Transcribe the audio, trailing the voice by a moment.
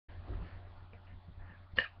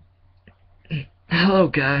Hello,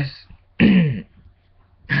 guys.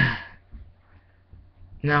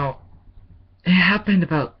 Now, it happened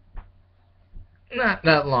about not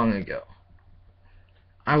that long ago.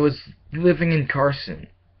 I was living in Carson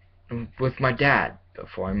with my dad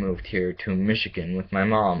before I moved here to Michigan with my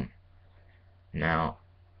mom. Now,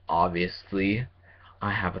 obviously,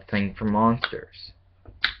 I have a thing for monsters.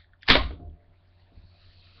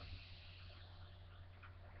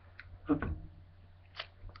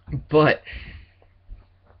 But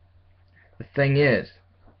the thing is,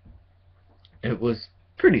 it was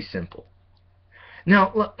pretty simple.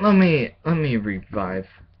 Now, let me revive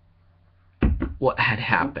what had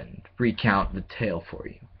happened, recount the tale for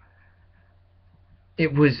you.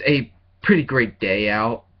 It was a pretty great day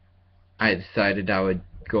out. I decided I would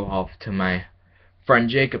go off to my friend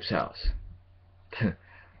Jacob's house to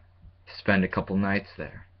spend a couple nights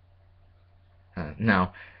there.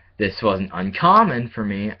 Now, this wasn't uncommon for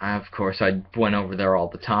me. Of course, I went over there all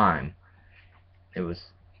the time. It was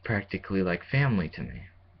practically like family to me.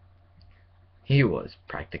 He was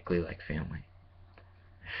practically like family.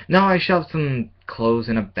 Now, I shoved some clothes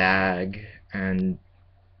in a bag and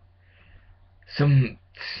some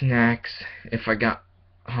snacks if I got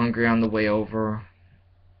hungry on the way over,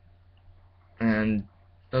 and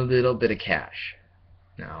a little bit of cash.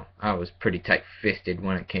 Now, I was pretty tight-fisted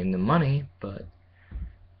when it came to money, but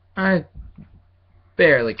I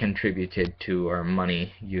barely contributed to our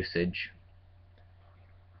money usage.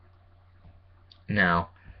 Now,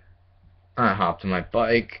 I hopped on my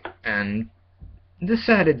bike and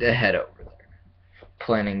decided to head over there,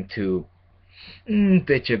 planning to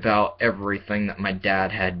bitch about everything that my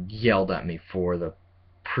dad had yelled at me for the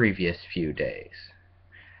previous few days.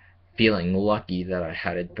 Feeling lucky that I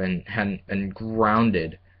hadn't been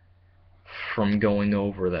grounded from going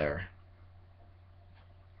over there.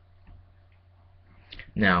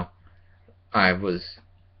 Now, as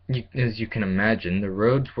you can imagine, the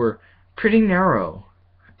roads were pretty narrow,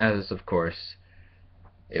 as of course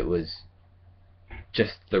it was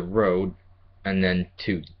just the road and then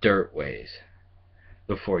two dirt ways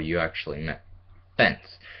before you actually met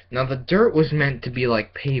fence. Now, the dirt was meant to be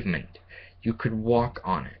like pavement. You could walk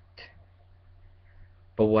on it.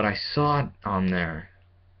 But what I saw on there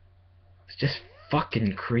was just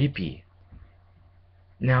fucking creepy.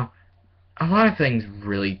 Now, a lot of things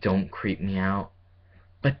really don't creep me out,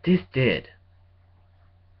 but this did.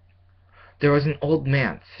 There was an old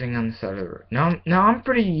man sitting on the side of the road. Now I'm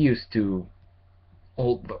pretty used to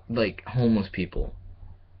homeless people.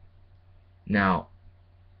 Now,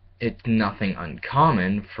 it's nothing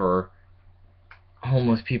uncommon for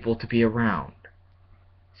homeless people to be around,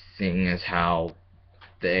 seeing as how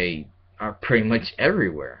they are pretty much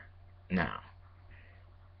everywhere now.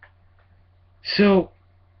 So,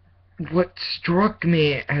 what struck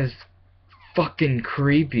me as fucking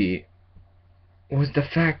creepy was the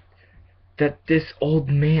fact that this old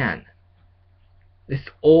man, this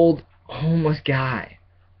old homeless guy,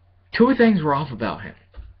 two things were off about him.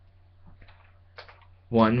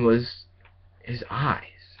 One was his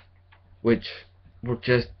eyes, which were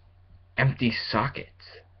just empty sockets.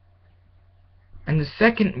 And the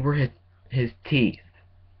second were his teeth.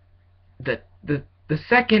 The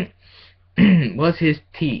second was his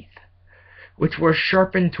teeth, which were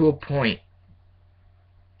sharpened to a point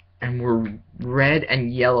and were red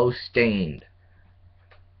and yellow stained.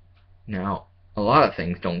 Now, a lot of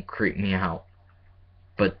things don't creep me out,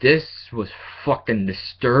 but this was fucking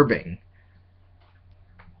disturbing.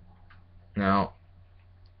 Now,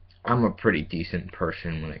 I'm a pretty decent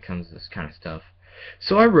person when it comes to this kind of stuff,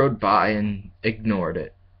 so I rode by and ignored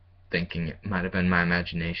it, thinking it might have been my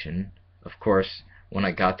imagination. Of course, when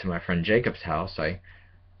I got to my friend Jacob's house, I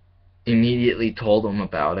immediately told him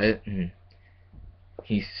about it, and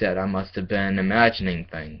he said I must have been imagining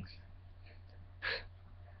things.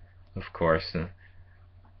 Of course,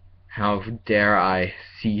 how dare I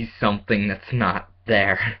see something that's not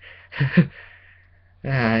there?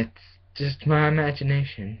 It's just my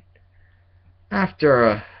imagination. After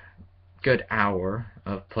a good hour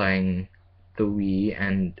of playing the Wii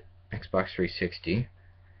and Xbox 360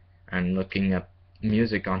 and looking up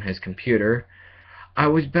music on his computer, I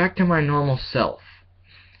was back to my normal self,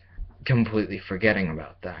 completely forgetting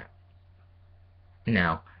about that.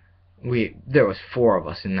 Now, there was 4 of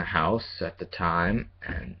us in the house at the time,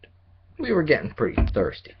 and we were getting pretty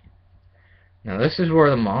thirsty. Now, this is where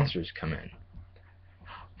the monsters come in.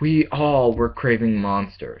 We all were craving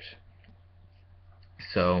monsters.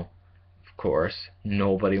 So, of course,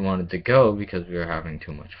 nobody wanted to go because we were having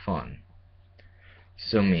too much fun.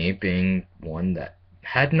 So me, being one that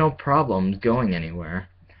had no problems going anywhere,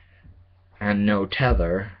 and no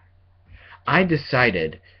tether, I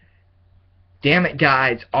decided, damn it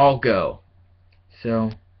guys, I'll go.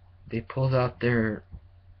 So they pulled out their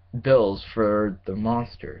bills for the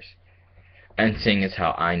monsters. And seeing as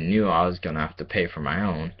how I knew I was going to have to pay for my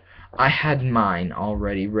own, I had mine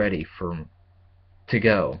already ready to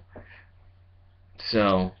go.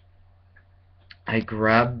 So I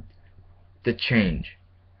grabbed the change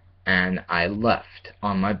and I left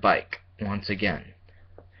on my bike once again.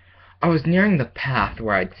 I was nearing the path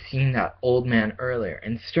where I'd seen that old man earlier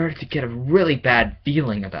and started to get a really bad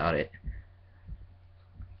feeling about it.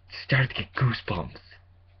 Started to get goosebumps.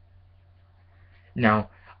 Now,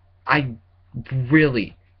 I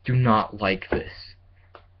really do not like this.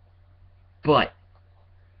 But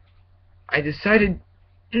I decided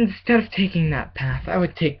instead of taking that path, I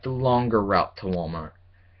would take the longer route to Walmart.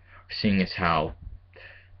 Seeing as how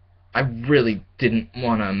I really didn't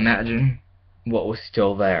want to imagine what was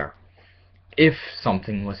still there. If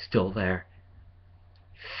something was still there.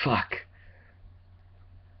 Fuck.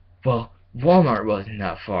 Well, Walmart wasn't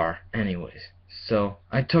that far anyways, so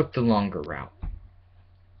I took the longer route.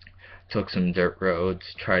 Took some dirt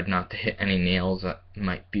roads, tried not to hit any nails that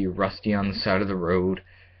might be rusty on the side of the road.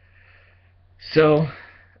 So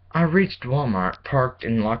I reached Walmart, parked,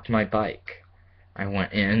 and locked my bike. I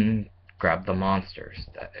went in, grabbed the monsters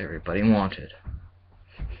that everybody wanted.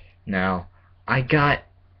 Now, I got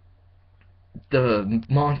the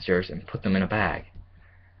monsters and put them in a bag.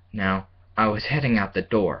 Now, I was heading out the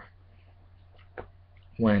door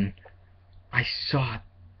when I saw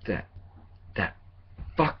that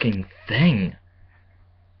fucking thing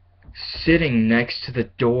sitting next to the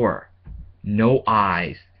door, no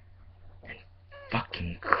eyes, and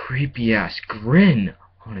fucking creepy ass grin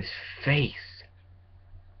on his face.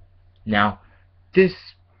 Now, this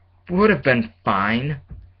would have been fine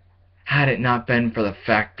had it not been for the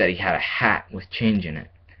fact that he had a hat with change in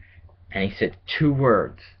it. And he said 2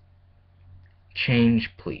 words.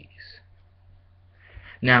 Change, please.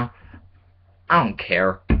 Now, I don't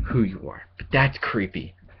care who you are, but that's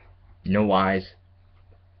creepy. No eyes,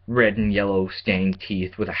 red and yellow stained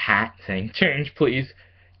teeth with a hat saying, change, please.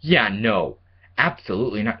 Yeah, no.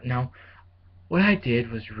 Absolutely not. Now, what I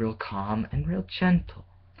did was real calm and real gentle.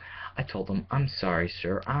 I told him, I'm sorry,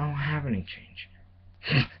 sir, I don't have any change.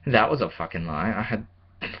 That was a fucking lie. I had,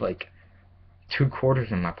 like, 2 quarters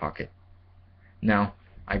in my pocket. Now,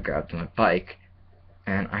 I grabbed my bike,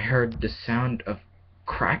 and I heard the sound of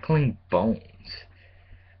crackling bones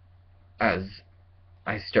as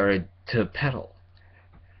I started to pedal.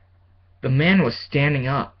 The man was standing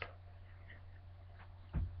up.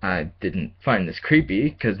 I didn't find this creepy,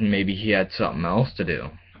 because maybe he had something else to do.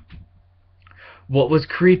 What was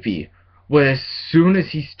creepy was as soon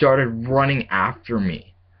as he started running after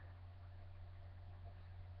me.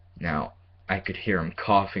 Now, I could hear him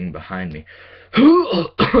coughing behind me.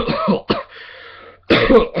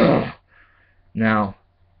 Now,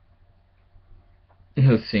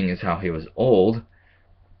 seeing as how he was old,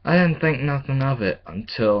 I didn't think nothing of it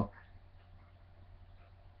until,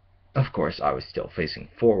 of course, I was still facing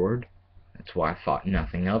forward. That's why I thought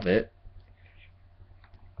nothing of it.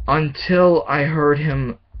 Until I heard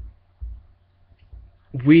him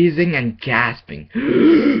wheezing and gasping.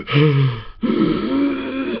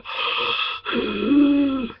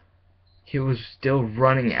 He was still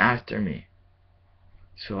running after me.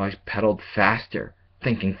 So I pedaled faster,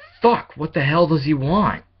 thinking, fuck, what the hell does he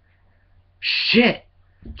want? Shit!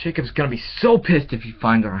 Jacob's gonna be so pissed if he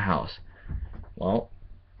finds our house. Well,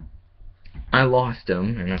 I lost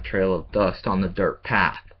him in a trail of dust on the dirt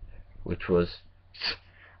path, which was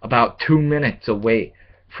about 2 minutes away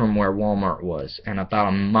from where Walmart was, and about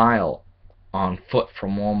a mile on foot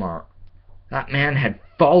from Walmart. That man had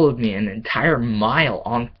followed me an entire mile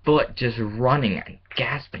on foot, just running and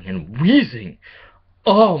gasping and wheezing.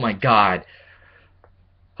 Oh my god.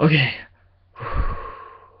 Okay.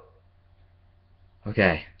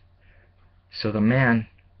 Okay. So the man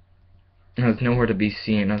was nowhere to be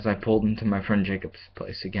seen as I pulled into my friend Jacob's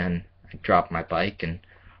place again. I dropped my bike and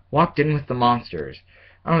walked in with the monsters.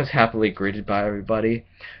 I was happily greeted by everybody.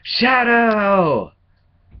 Shadow!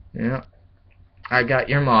 Yeah, I got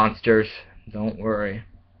your monsters. Don't worry.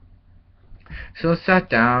 So I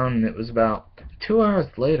sat down, and it was about 2 hours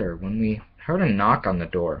later when we heard a knock on the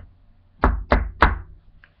door.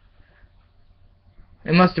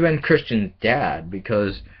 It must have been Christian's dad,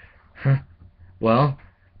 because, well,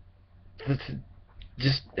 this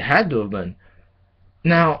just had to have been.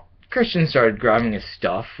 Now, Christian started grabbing his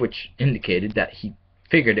stuff, which indicated that he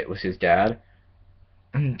figured it was his dad,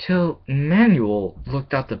 until Manuel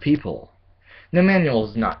looked out the peephole. Now,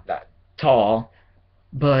 Manuel's not that tall,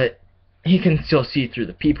 but he can still see through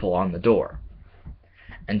the people on the door,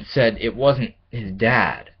 and said it wasn't his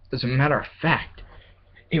dad. As a matter of fact,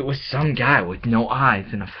 it was some guy with no eyes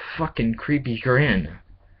and a fucking creepy grin.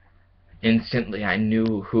 Instantly I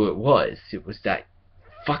knew who it was. It was that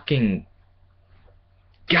fucking...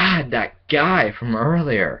 God, that guy from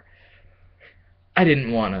earlier. I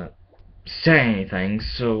didn't want to say anything,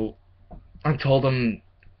 so I told him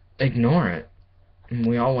ignore it. And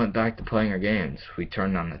we all went back to playing our games. We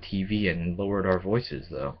turned on the TV and lowered our voices,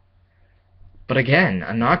 though. But again,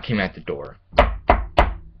 a knock came at the door.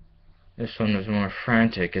 This one was more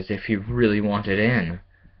frantic, as if he really wanted in.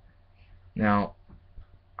 Now,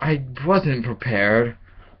 I wasn't prepared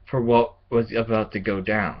for what was about to go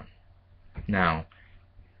down. Now,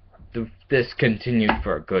 this continued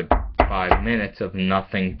for a good 5 minutes of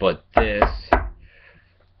nothing but this,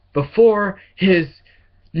 before his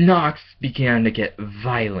knocks began to get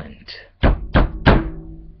violent.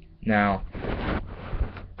 Now,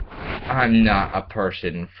 I'm not a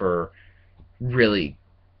person for really,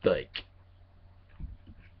 like,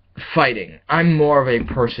 fighting. I'm more of a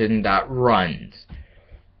person that runs.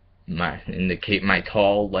 Indicate my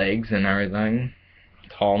tall legs and everything.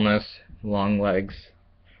 Tallness, long legs.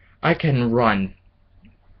 I can run.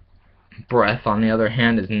 Breath, on the other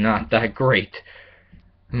hand, is not that great.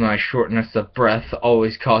 My shortness of breath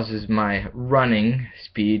always causes my running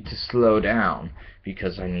speed to slow down,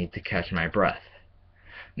 because I need to catch my breath.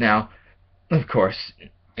 Now, of course,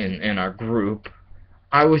 in our group,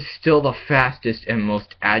 I was still the fastest and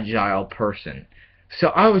most agile person, so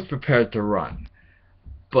I was prepared to run.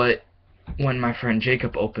 But when my friend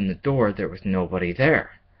Jacob opened the door, there was nobody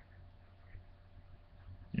there.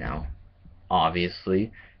 Now,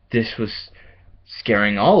 obviously, this was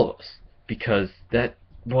scaring all of us, because that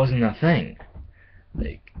wasn't a thing.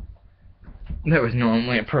 Like, there was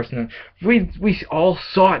normally a person. We all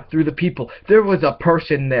saw it through the people. There was a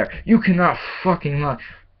person there. You cannot fucking lie.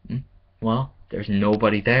 Well, there's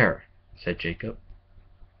nobody there, said Jacob.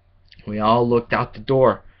 We all looked out the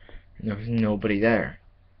door, and there was nobody there.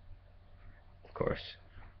 Of course.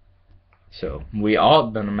 So, we all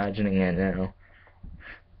have been imagining it now.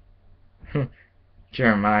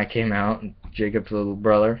 Jeremiah came out, Jacob's little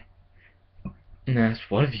brother, and asked,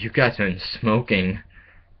 "What have you guys been smoking?"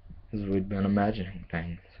 Because we'd been imagining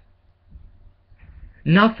things.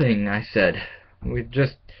 "Nothing," I said. We're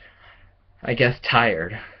just, I guess,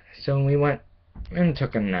 tired. So we went and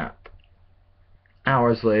took a nap.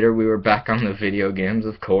 Hours later, we were back on the video games,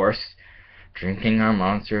 of course, drinking our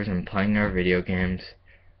monsters and playing our video games,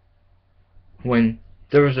 when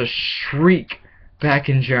there was a shriek back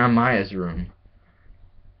in Jeremiah's room.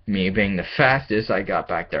 Me being the fastest, I got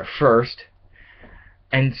back there first,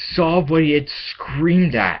 and saw what he had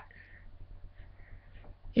screamed at.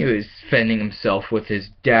 He was defending himself with his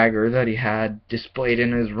dagger that he had displayed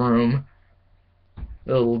in his room.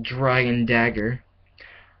 The little dragon dagger.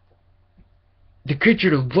 The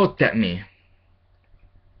creature looked at me.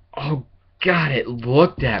 Oh God, it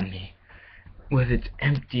looked at me with its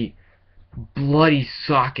empty, bloody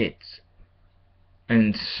sockets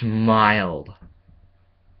and smiled.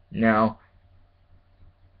 Now,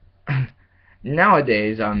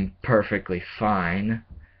 nowadays I'm perfectly fine,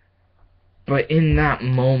 but in that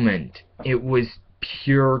moment it was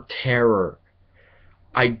pure terror.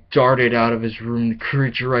 I darted out of his room, the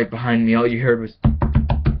creature right behind me. All you heard was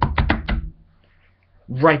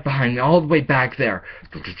right behind me, all the way back there.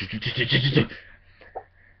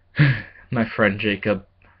 My friend Jacob,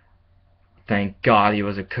 thank God he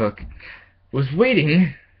was a cook, was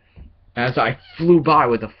waiting as I flew by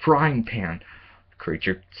with a frying pan. The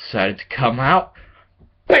creature decided to come out.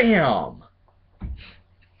 BAM!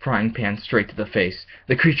 Frying pan straight to the face.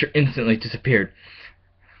 The creature instantly disappeared.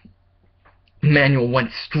 Manuel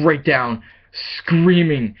went straight down,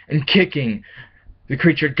 screaming and kicking. The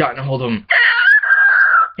creature had gotten a hold of him.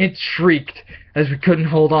 It shrieked as we couldn't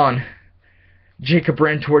hold on. Jacob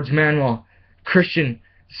ran towards Manuel. Christian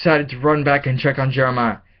decided to run back and check on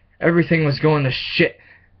Jeremiah. Everything was going to shit.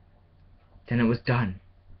 Then it was done.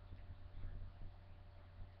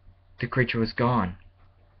 The creature was gone.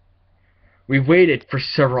 We waited for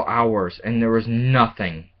several hours, and there was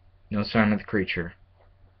nothing. No sign of the creature.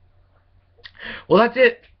 Well, that's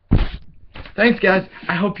it. Thanks, guys.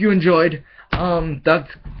 I hope you enjoyed. That's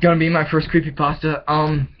gonna be my first creepypasta.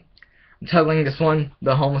 I'm titling this one,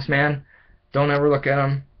 The Homeless Man. Don't ever look at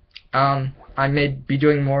him. I may be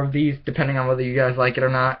doing more of these, depending on whether you guys like it or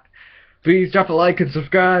not. Please drop a like and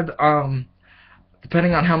subscribe.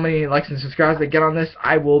 Depending on how many likes and subscribes I get on this,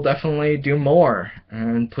 I will definitely do more.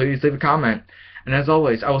 And please leave a comment. And as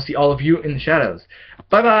always, I will see all of you in the shadows.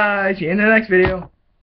 Bye-bye! See you in the next video.